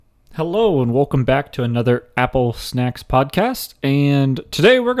Hello and welcome back to another Apple Snacks podcast. And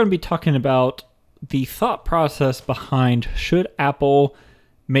today we're going to be talking about the thought process behind should Apple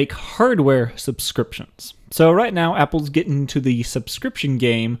make hardware subscriptions. So right now Apple's getting into the subscription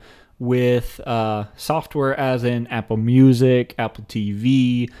game with software as in Apple Music, Apple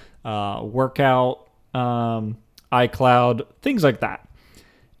TV, Workout, iCloud, things like that.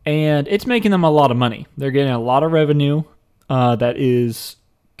 And it's making them a lot of money. They're getting a lot of revenue that is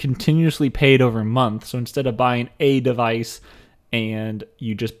continuously paid over a month. So instead of buying a device and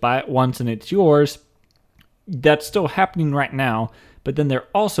you just buy it once and it's yours, that's still happening right now. But then they're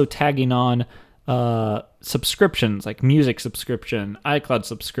also tagging on subscriptions like music subscription, iCloud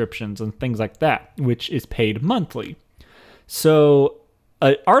subscriptions, and things like that, which is paid monthly. So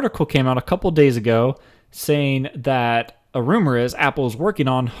an article came out a couple days ago saying that a rumor is Apple is working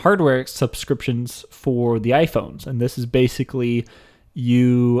on hardware subscriptions for the iPhones. And this is basically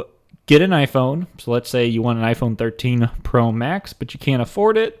you get an iPhone. So let's say you want an iPhone 13 Pro Max, but you can't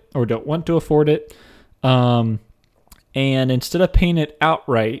afford it or don't want to afford it. And instead of paying it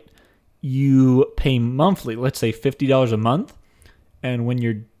outright, you pay monthly, let's say $50 a month. And when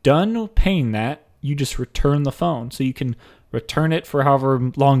you're done paying that, you just return the phone. So you can return it for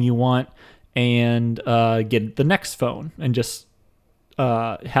however long you want and get the next phone and just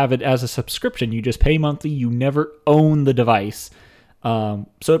have it as a subscription. You just pay monthly. You never own the device.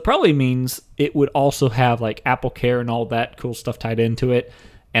 So it probably means it would also have like Apple Care and all that cool stuff tied into it.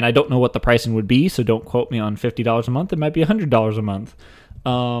 And I don't know what the pricing would be, so don't quote me on $50 a month. It might be $100 a month.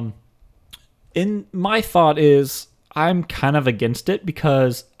 And my thought is I'm kind of against it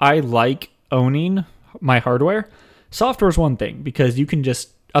because I like owning my hardware. Software is one thing because you can just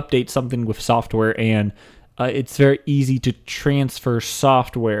update something with software and it's very easy to transfer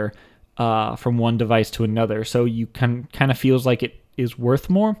software from one device to another. So you kind of feels like it is worth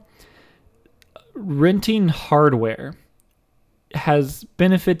more. Renting hardware has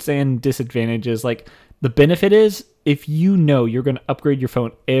benefits and disadvantages. Like the benefit is if you know you're going to upgrade your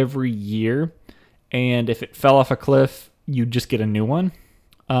phone every year, and if it fell off a cliff, you just get a new one.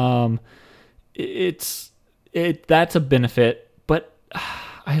 That's a benefit, but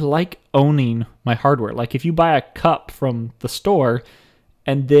I like owning my hardware. Like if you buy a cup from the store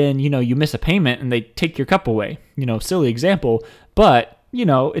and then, you miss a payment and they take your cup away, silly example, but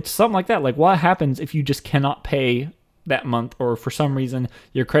it's something like that. Like what happens if you just cannot pay that month, or for some reason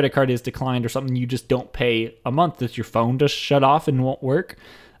your credit card is declined or something, you just don't pay a month? Does your phone just shut off and won't work?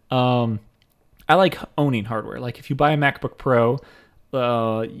 I like owning hardware. Like if you buy a MacBook Pro,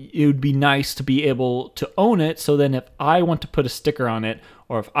 it would be nice to be able to own it. So then if I want to put a sticker on it,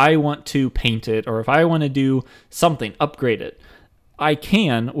 or if I want to paint it, or if I want to do something, upgrade it, I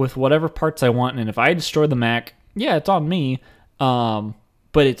can with whatever parts I want. And if I destroy the Mac, yeah, it's on me.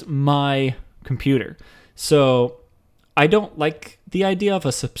 But it's my computer. So I don't like the idea of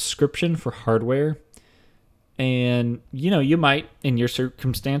a subscription for hardware. And, you might, in your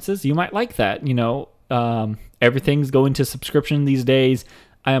circumstances, you might like that. Everything's going to subscription these days.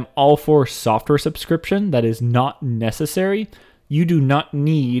 I am all for software subscription. That is not necessary. You do not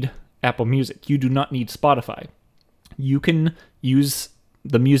need Apple Music. You do not need Spotify. You can use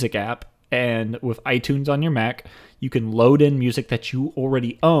the music app, and with iTunes on your Mac, you can load in music that you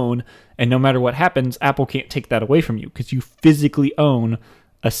already own, and no matter what happens, Apple can't take that away from you because you physically own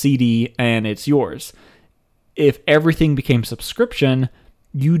a CD and it's yours. If everything became subscription,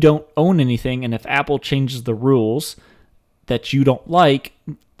 you don't own anything, and if Apple changes the rules that you don't like,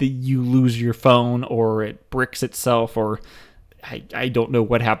 you lose your phone, or it bricks itself, or I don't know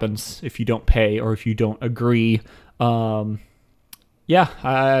what happens if you don't pay or if you don't agree. I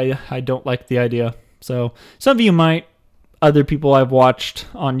don't like the idea. So some of you might. Other people I've watched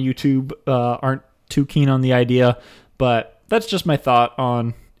on YouTube aren't too keen on the idea, but that's just my thought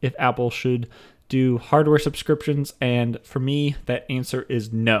on if Apple should do hardware subscriptions, and for me, that answer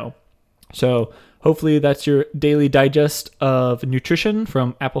is no. So hopefully that's your daily digest of nutrition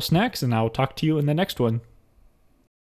from Apple Snacks, and I'll talk to you in the next one.